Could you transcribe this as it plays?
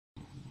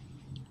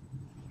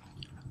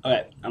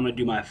Okay, I'm gonna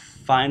do my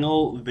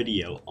final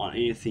video on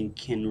anything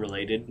kin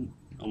related,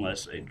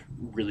 unless it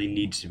really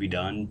needs to be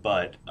done.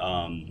 But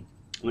I'm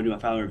gonna do my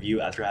final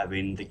review after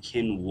having the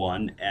kin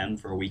 1M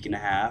for a week and a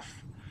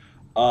half.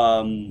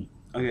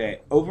 Okay,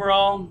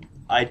 overall,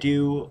 I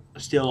do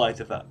still like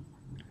the phone.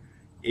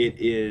 It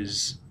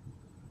is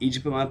easy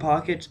to put in my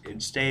pocket.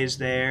 It stays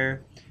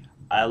there.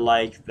 I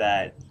like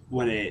that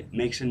when it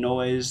makes a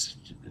noise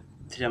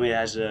to tell me it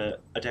has a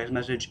text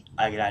message,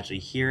 I can actually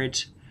hear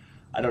it.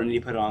 I don't need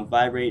to put it on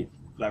vibrate.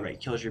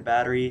 Vibrate kills your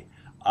battery.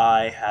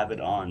 I have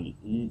it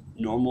on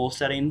normal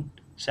setting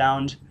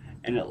sound,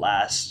 and it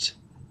lasts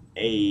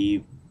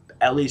a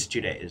at least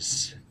 2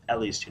 days. At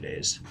least 2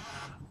 days.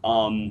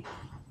 Um,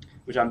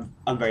 which I'm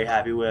very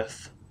happy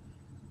with.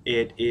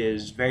 It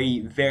is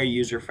very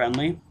user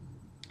friendly.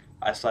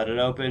 I slide it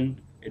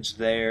open. It's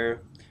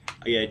there.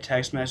 I get a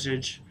text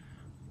message.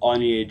 All I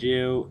need to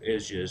do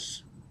is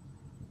just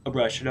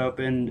brush it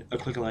open, a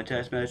click on my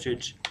text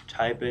message,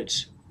 type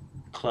it,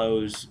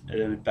 close, and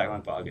then back in my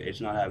pocket. It's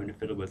not having to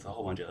fiddle with a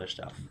whole bunch of other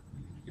stuff.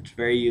 It's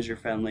very user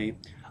friendly.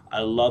 I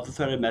love the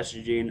threaded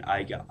messaging.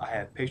 I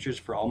have pictures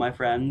for all my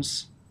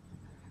friends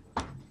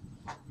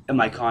and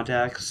my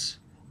contacts,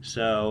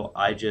 so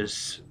I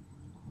just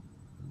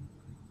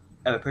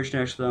have a picture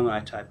next to them and I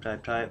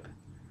type,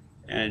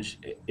 and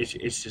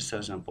it's just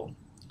so simple.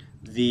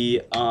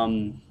 The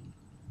um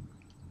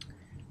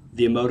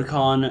the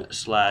emoticon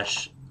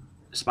slash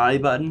smiley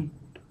button,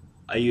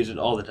 I use it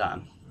all the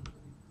time.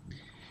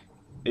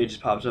 It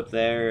just pops up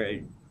there.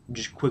 I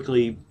just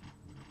quickly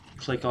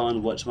click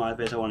on what smiley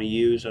face I want to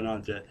use. I don't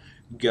have to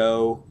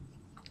go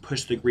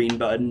push the green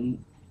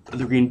button.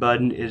 The green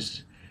button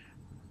is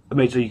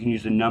made so you can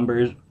use the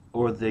numbers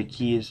or the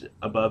keys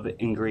above it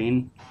in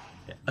green.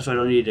 So I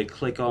don't need to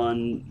click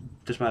on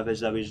the smiley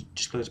face. I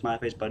just click the smiley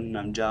face button and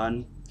I'm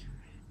done.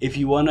 If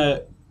you want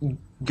to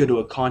go to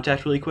a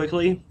contact really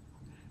quickly,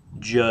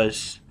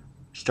 just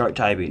start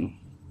typing.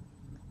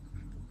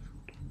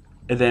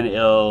 And then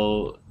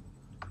it'll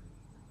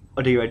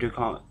take you right to a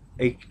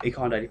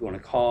contact if you want to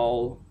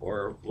call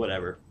or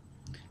whatever.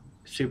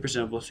 Super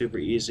simple, super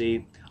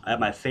easy. I have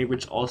my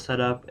favorites all set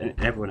up, and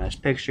everyone has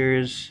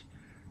pictures.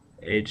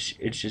 It's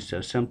just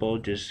so simple.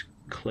 Just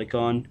click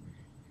on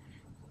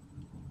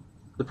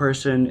the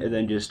person, and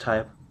then just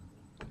type,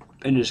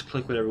 and just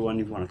click whatever one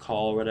you want to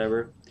call or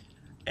whatever.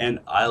 And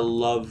I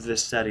love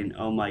this setting.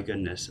 Oh my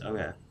goodness.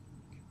 Okay.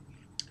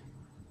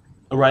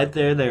 Right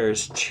there,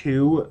 there's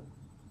two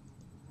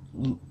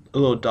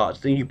little dots.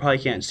 I think you probably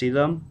can't see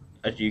them.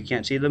 You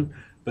can't see them,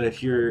 but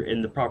if you're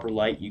in the proper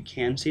light, you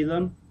can see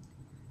them.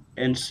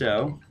 And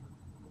so,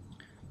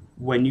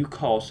 when you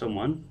call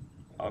someone,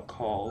 I'll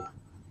call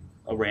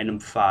a random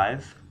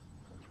five,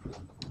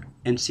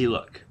 and see,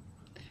 look,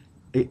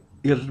 it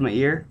goes to my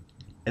ear,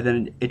 and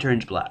then it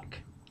turns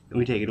black. And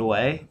we take it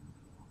away,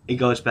 it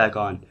goes back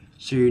on.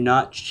 So you're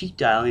not cheek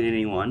dialing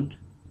anyone,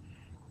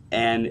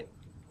 and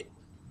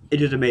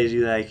it is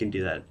amazing that I can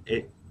do that.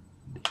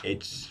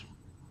 It's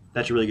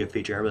that's a really good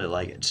feature. I really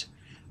like it.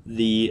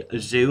 The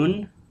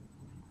Zune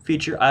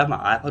feature, I have my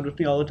iPod with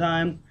me all the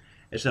time,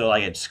 and so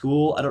like at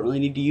school, I don't really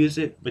need to use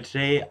it. But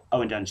today, I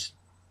went down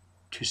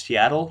to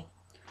Seattle,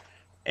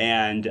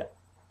 and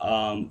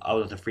I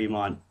was at the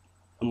Fremont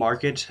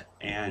Market,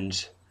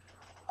 and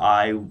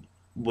I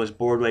was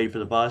bored waiting for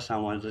the bus. I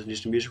wanted to listen to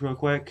some music real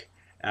quick,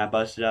 and I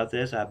busted out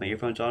this. I had my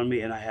earphones on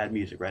me, and I had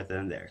music right then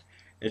and there.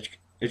 It's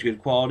it's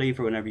good quality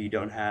for whenever you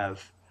don't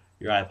have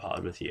your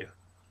iPod with you.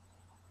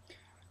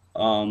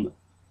 Um,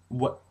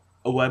 what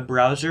a web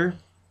browser.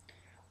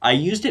 I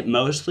used it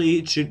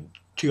mostly to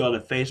go on to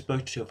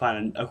Facebook to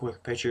find a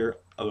quick picture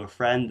of a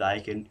friend that I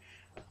can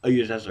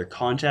use as their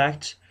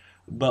contact.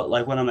 But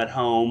like when I'm at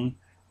home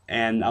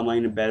and I'm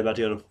laying in bed about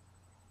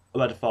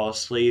to fall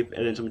asleep,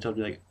 and then someone tells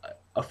me like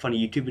a funny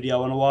YouTube video I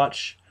want to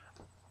watch,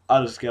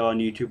 I'll just go on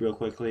YouTube real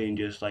quickly and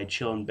just like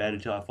chill in bed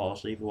until I fall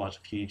asleep and watch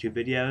a few YouTube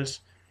videos.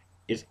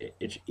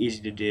 It's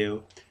easy to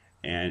do,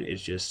 and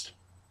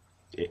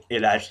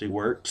it actually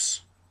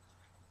works.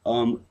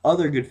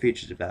 Other good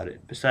features about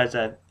it, besides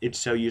that it's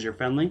so user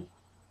friendly.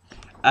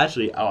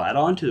 Actually, I'll add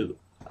on to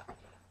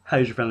how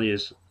user friendly it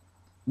is.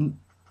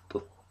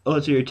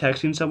 Let's say you're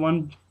texting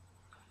someone,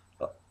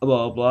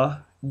 blah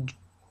blah.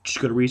 Just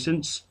go to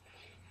recents.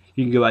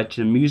 You can go back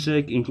to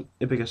music and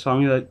pick a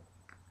song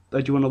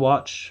that you want to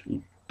watch,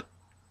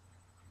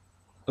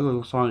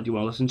 a song that you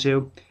want to listen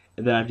to,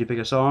 and then after you pick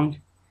a song,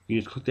 you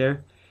just click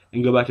there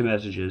and go back to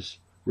messages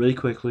really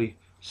quickly,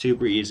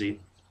 super easy.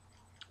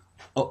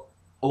 Oh,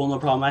 one more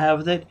problem I have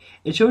with it,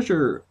 it shows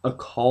your a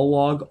call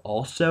log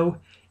also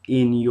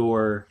in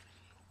your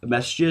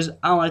messages.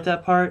 I don't like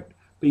that part,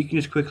 but you can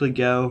just quickly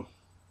go,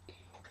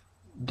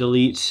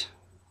 delete,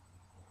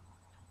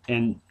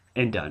 and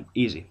done.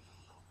 Easy.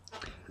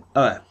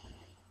 Alright,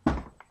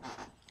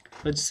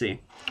 let's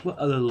see. What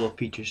other little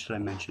features should I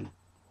mention?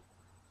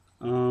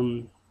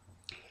 Um,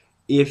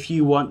 if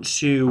you want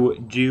to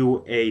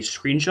do a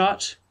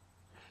screenshot,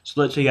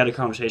 so let's say you had a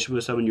conversation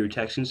with someone, you were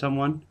texting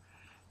someone,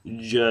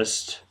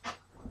 just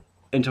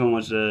and someone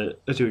wants to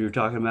see what you're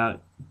talking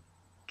about,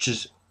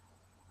 just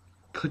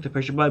click the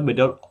picture button, but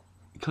don't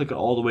click it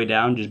all the way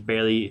down. Just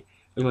barely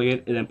click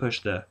it, and then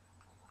push the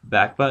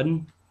back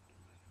button,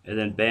 and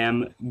then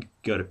bam,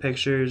 go to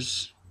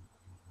pictures,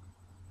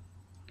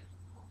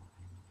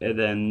 and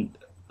then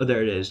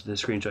there it is, the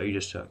screenshot you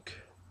just took.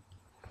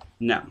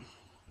 Now,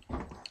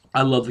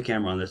 I love the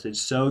camera on this.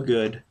 It's so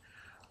good.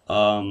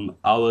 I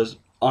was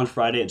on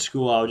Friday at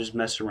school. I was just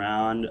messing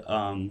around.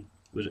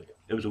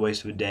 It was a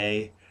waste of a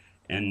day,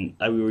 and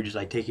we were just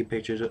like taking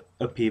pictures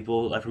of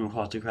people like from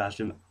across the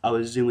classroom. I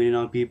was zooming in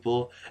on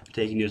people,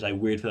 taking these like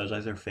weird photos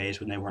like their face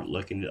when they weren't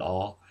looking at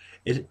all.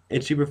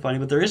 It's super funny,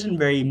 but there isn't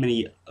very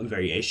many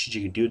variations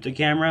you can do with the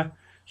camera.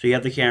 So you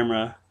have the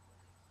camera,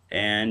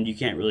 and you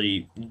can't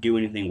really do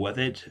anything with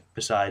it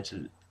besides.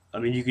 I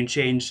mean, you can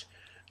change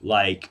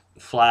like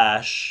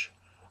flash,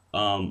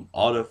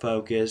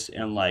 autofocus,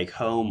 and like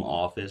home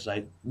office,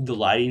 like the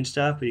lighting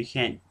stuff, but you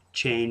can't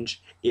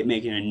change it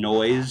making a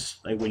noise.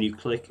 Like when you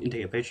click and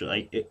take a picture,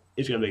 like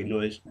it's gonna make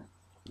noise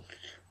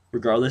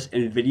regardless.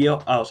 In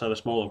video, I also have a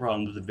small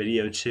problem with the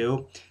video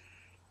too.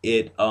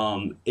 It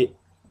only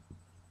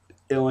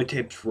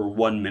tapes for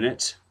 1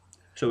 minute,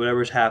 so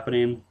whatever's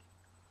happening,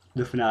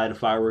 the finale, the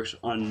fireworks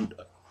on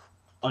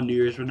New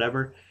Year's,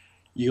 whatever,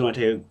 you can only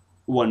take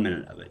 1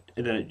 minute of it,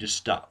 and then it just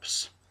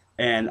stops.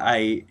 And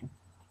I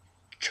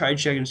tried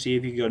checking to see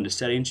if you could go into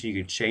settings so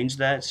you could change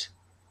that,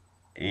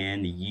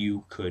 and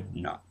you could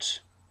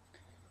not.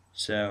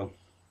 So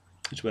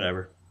it's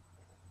whatever.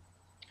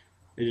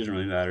 It doesn't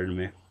really matter to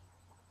me.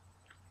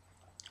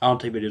 I don't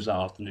take videos that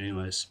often,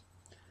 anyways.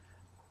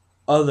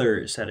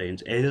 Other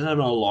settings. It does have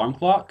an alarm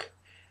clock.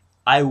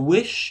 I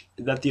wish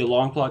that the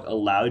alarm clock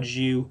allowed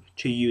you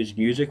to use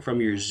music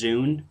from your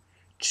Zune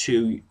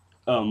to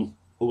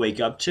wake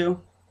up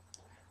to,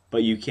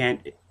 but you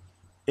can't.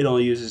 It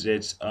only uses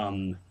its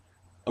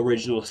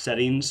original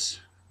settings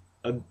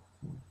uh,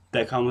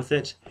 that come with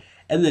it.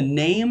 And the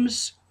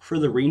names for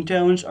the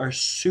ringtones are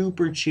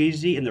super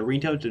cheesy, and the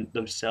ringtones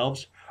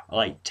themselves are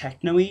like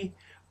techno-y,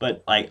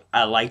 but like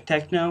I like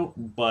techno,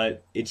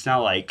 but it's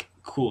not like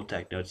cool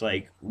techno. It's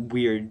like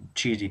weird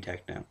cheesy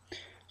techno.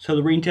 So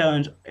the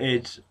ringtones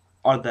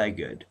aren't that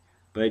good,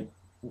 but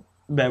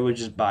better than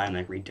just buying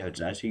like ringtones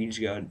now. So you can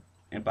just go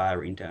and buy a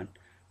ringtone.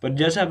 But it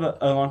does have an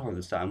alarm clock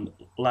this time.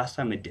 Last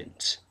time it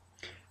didn't.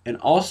 And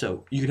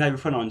also, you can have your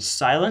phone on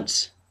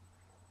silence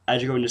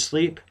as you're going to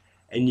sleep,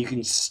 and you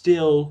can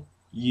still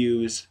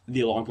use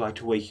the alarm clock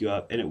to wake you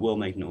up, and it will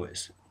make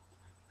noise.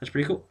 That's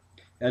pretty cool.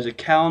 As a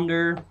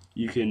calendar,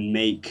 you can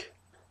make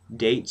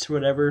dates or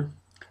whatever.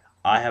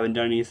 I haven't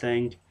done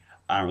anything.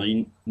 I don't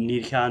really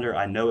need a calendar.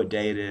 I know what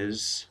day it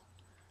is.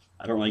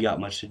 I don't really got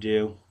much to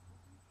do.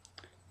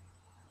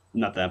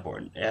 Not that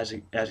important. As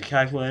a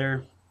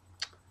calculator,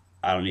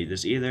 I don't need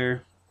this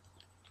either.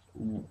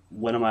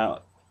 When I'm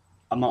not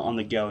on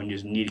the go and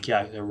just need a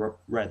calculator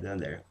right then and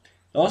there.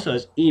 It also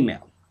has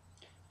email.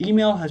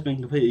 Email has been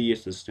completely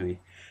useless to me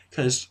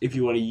because if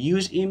you want to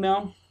use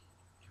email,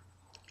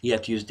 you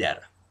have to use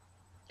data.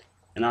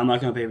 And I'm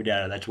not going to pay for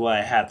data. That's why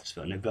I have this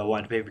phone. If I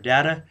wanted to pay for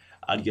data,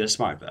 I'd get a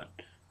smartphone.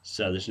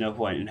 So there's no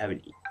point in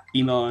having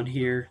email on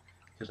here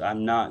because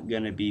I'm not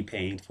going to be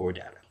paying for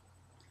data.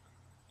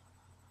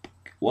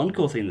 One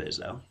cool thing that is,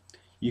 though,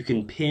 you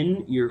can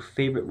pin your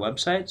favorite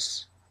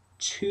websites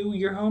to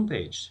your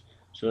homepage.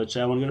 So let's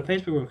say I want to go to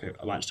Facebook real quick.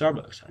 I want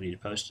Starbucks. I need to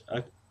post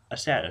a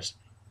status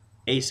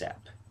ASAP.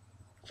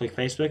 Click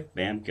Facebook,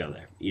 bam, go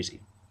there. Easy.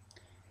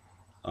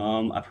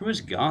 I've pretty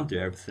much gone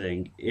through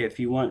everything. If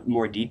you want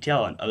more detail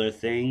on other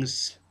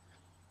things,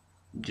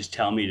 just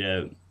tell me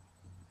to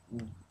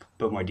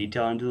put more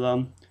detail into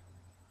them,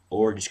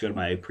 or just go to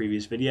my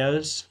previous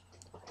videos.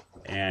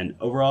 And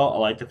overall, I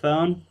like the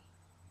phone.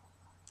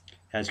 It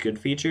has good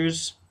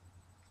features.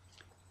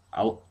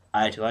 I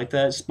actually like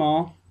that it's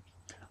small.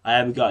 I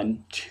haven't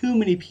gotten too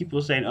many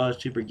people saying, "Oh,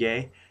 it's super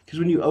gay," because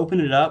when you open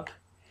it up,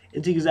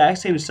 it's the exact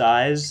same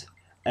size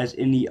as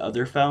any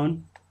other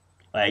phone,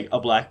 like a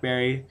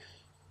BlackBerry,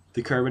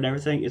 the curve and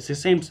everything. It's the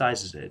same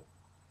size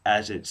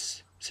as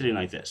it's sitting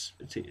like this.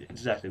 It's the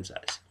exact same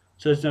size.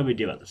 So it's no big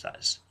deal about the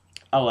size.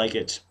 I like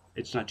it.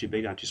 It's not too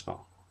big, not too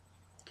small.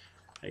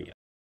 There you go.